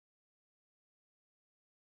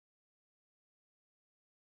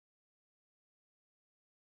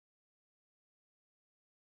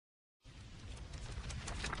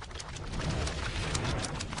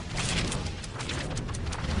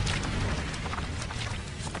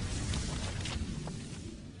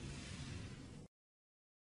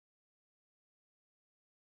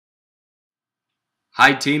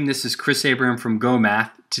Hi team, this is Chris Abraham from GOHmath.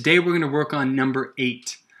 Today we're going to work on number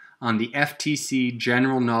 8 on the FTCE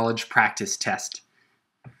General Knowledge Practice Test.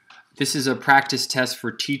 This is a practice test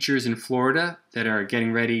for teachers in Florida that are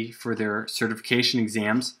getting ready for their certification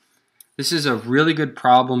exams. This is a really good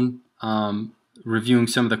problem reviewing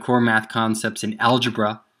some of the core math concepts in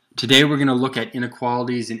algebra. Today we're going to look at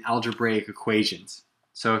inequalities and algebraic equations.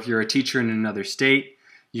 So if you're a teacher in another state,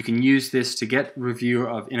 you can use this to get review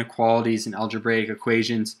of inequalities and algebraic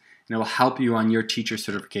equations, and it will help you on your teacher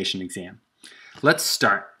certification exam. Let's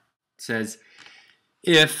start. It says,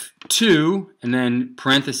 if 2, and then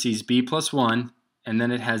parentheses b plus 1, and then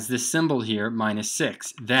it has this symbol here, minus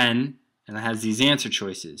 6, then, and it has these answer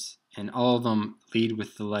choices, and all of them lead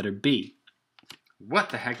with the letter B. What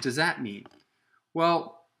the heck does that mean?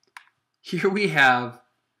 Well, here we have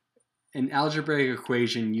an algebraic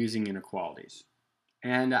equation using inequalities.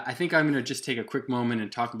 And I think I'm going to just take a quick moment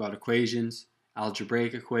and talk about equations,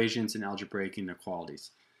 algebraic equations, and algebraic inequalities.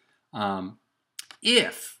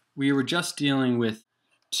 If we were just dealing with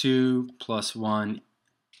 2 plus 1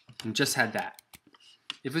 and just had that,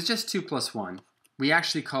 if it was just 2 plus 1, we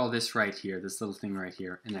actually call this right here, this little thing right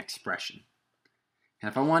here, an expression. And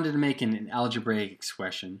if I wanted to make an algebraic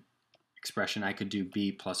expression, I could do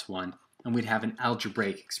b plus 1, and we'd have an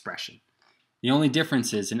algebraic expression. The only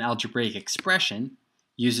difference is an algebraic expression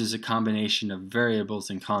uses a combination of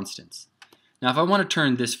variables and constants. Now if I want to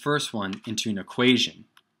turn this first one into an equation,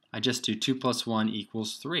 I just do 2 plus 1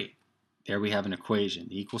 equals 3. There we have an equation.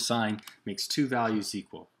 The equal sign makes two values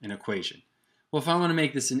equal, an equation. Well, if I want to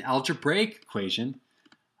make this an algebraic equation,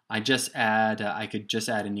 I could just add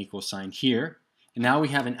an equal sign here, and now we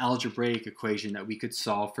have an algebraic equation that we could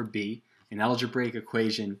solve for b. An algebraic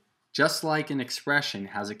equation, just like an expression,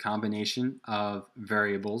 has a combination of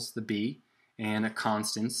variables, the b, and a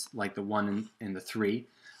constants like the 1 and the 3,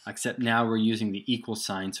 except now we're using the equal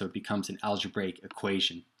sign, so it becomes an algebraic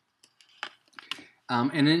equation.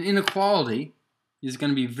 And an inequality is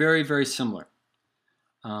going to be very, very similar.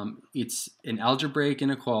 It's an algebraic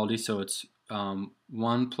inequality, so it's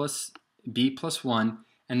 1 plus b plus 1,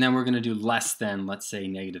 and then we're going to do less than, let's say,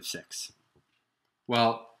 negative 6.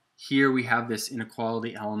 Well, here we have this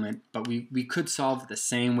inequality element, but we could solve it the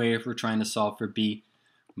same way if we're trying to solve for b.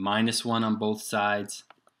 Minus 1 on both sides,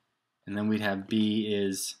 and then we'd have b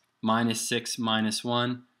is minus 6 minus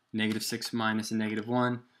 1, negative 6 minus a negative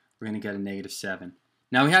 1, we're going to get a negative 7.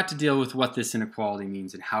 Now we have to deal with what this inequality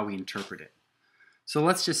means and how we interpret it. So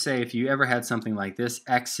let's just say if you ever had something like this,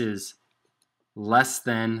 x is less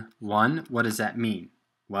than 1, what does that mean?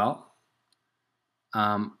 Well,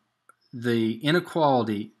 the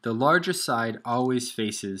inequality, the larger side always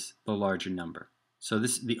faces the larger number. So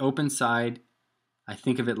the open side, I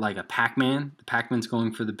think of it like a Pac-Man. The Pac-Man's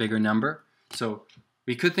going for the bigger number. So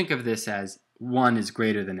we could think of this as 1 is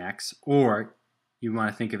greater than x, or you want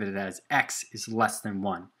to think of it as x is less than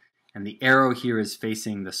 1. And the arrow here is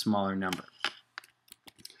facing the smaller number.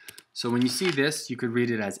 So when you see this, you could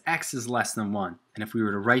read it as x is less than 1. And if we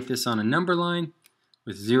were to write this on a number line,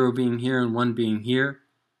 with 0 being here and 1 being here,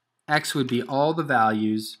 x would be all the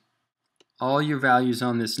values, all your values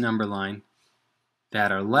on this number line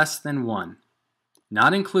that are less than 1.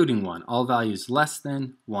 Not including 1, all values less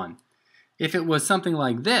than 1. If it was something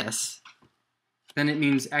like this, then it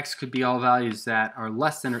means x could be all values that are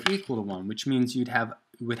less than or equal to 1, which means you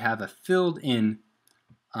would have a filled in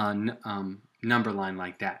number line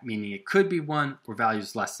like that, meaning it could be 1 or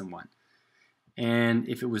values less than 1. And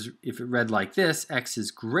if it read like this, x is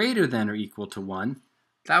greater than or equal to 1,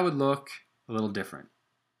 that would look a little different.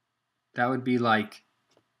 That would be like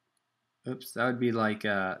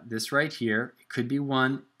this right here. It could be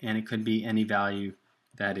 1, and it could be any value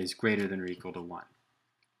that is greater than or equal to 1.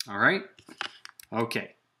 All right?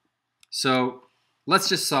 Okay. So let's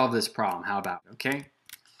just solve this problem. How about it? Okay?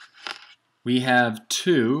 We have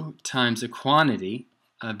 2 times a quantity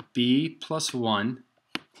of b plus 1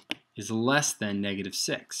 is less than negative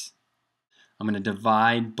 6. I'm going to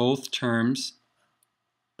divide both terms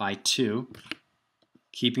by 2,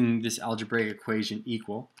 keeping this algebraic equation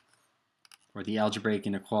equal, or the algebraic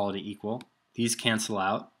inequality equal. These cancel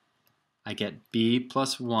out. I get b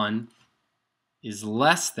plus 1 is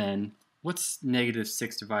less than, what's negative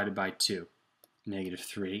 6 divided by 2? Negative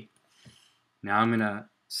 3. Now I'm going to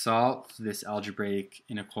solve this algebraic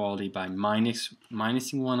inequality by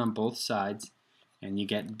minusing 1 on both sides, and you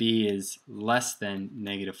get b is less than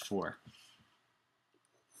negative 4.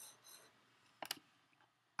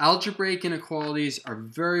 Algebraic inequalities are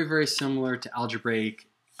very, very similar to algebraic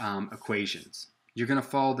equations. You're going to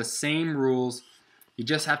follow the same rules. You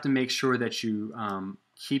just have to make sure that you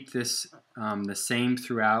keep this the same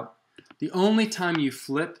throughout. The only time you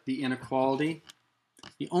flip the inequality,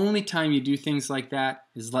 the only time you do things like that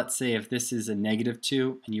is, let's say if this is a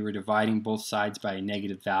 -2 and you were dividing both sides by a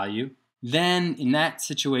negative value, then in that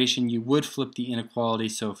situation you would flip the inequality.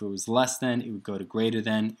 So if it was less than, it would go to greater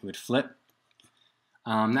than, it would flip.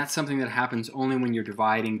 That's something that happens only when you're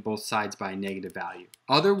dividing both sides by a negative value.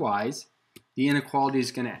 Otherwise, the inequality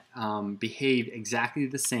is going to behave exactly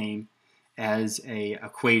the same as an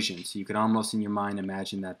equation. So you could almost in your mind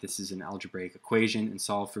imagine that this is an algebraic equation and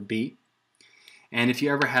solve for b. And if you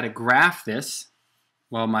ever had to graph this,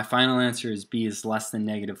 well, my final answer is b is less than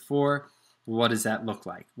 -4. What does that look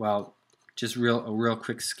like? Well, just a real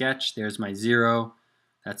quick sketch. There's my 0.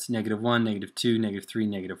 That's -1, -2, -3,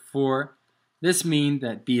 -4. This means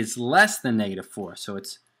that b is less than -4. So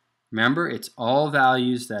remember, it's all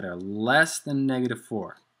values that are less than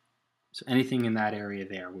 -4. So anything in that area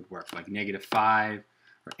there would work, like -5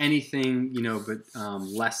 or anything, but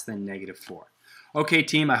less than -4. Okay,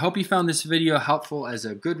 team, I hope you found this video helpful as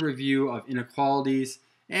a good review of inequalities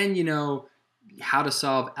and, how to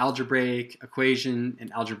solve algebraic equation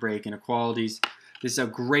and algebraic inequalities. This is a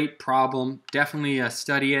great problem. Definitely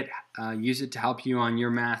study it. Use it to help you on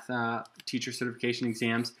your math teacher certification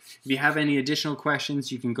exams. If you have any additional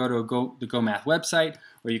questions, you can go to the GOHmath website,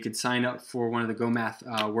 or you could sign up for one of the GOHmath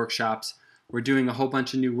workshops. We're doing a whole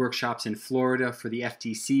bunch of new workshops in Florida for the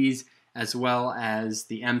FTCEs, as well as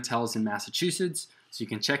the MTELs in Massachusetts. So you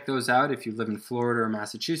can check those out if you live in Florida or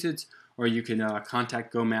Massachusetts, or you can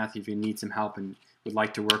contact GOHmath if you need some help and would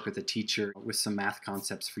like to work with a teacher with some math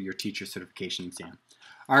concepts for your teacher certification exam.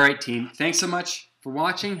 All right, team. Thanks so much for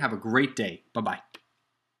watching. Have a great day. Bye-bye.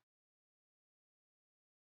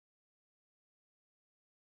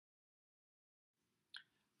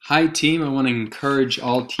 Hi, team. I want to encourage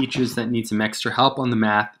all teachers that need some extra help on the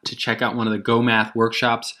math to check out one of the GOHmath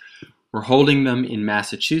workshops. We're holding them in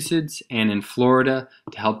Massachusetts and in Florida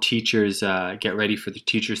to help teachers get ready for the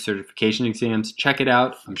teacher certification exams. Check it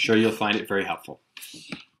out. I'm sure you'll find it very helpful.